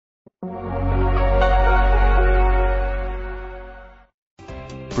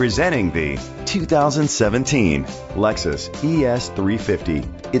Presenting the 2017 Lexus ES 350.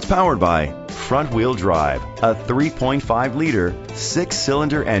 It's powered by front-wheel drive, a 3.5-liter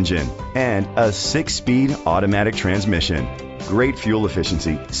 6-cylinder engine, and a 6-speed automatic transmission. Great fuel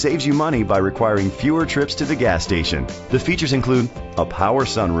efficiency saves you money by requiring fewer trips to the gas station. The features include a power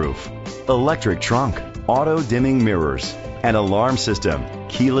sunroof, electric trunk, auto-dimming mirrors, an alarm system,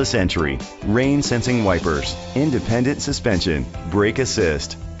 keyless entry, rain-sensing wipers, independent suspension, brake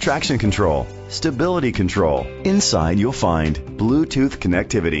assist, traction control, stability control. Inside you'll find Bluetooth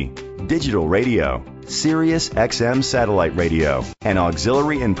connectivity, digital radio, Sirius XM satellite radio, and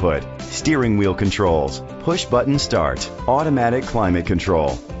auxiliary input, steering wheel controls, push-button start, automatic climate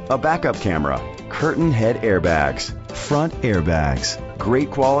control, a backup camera, curtain head airbags, front airbags.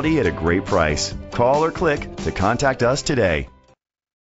 Great quality at a great price. Call or click to contact us today.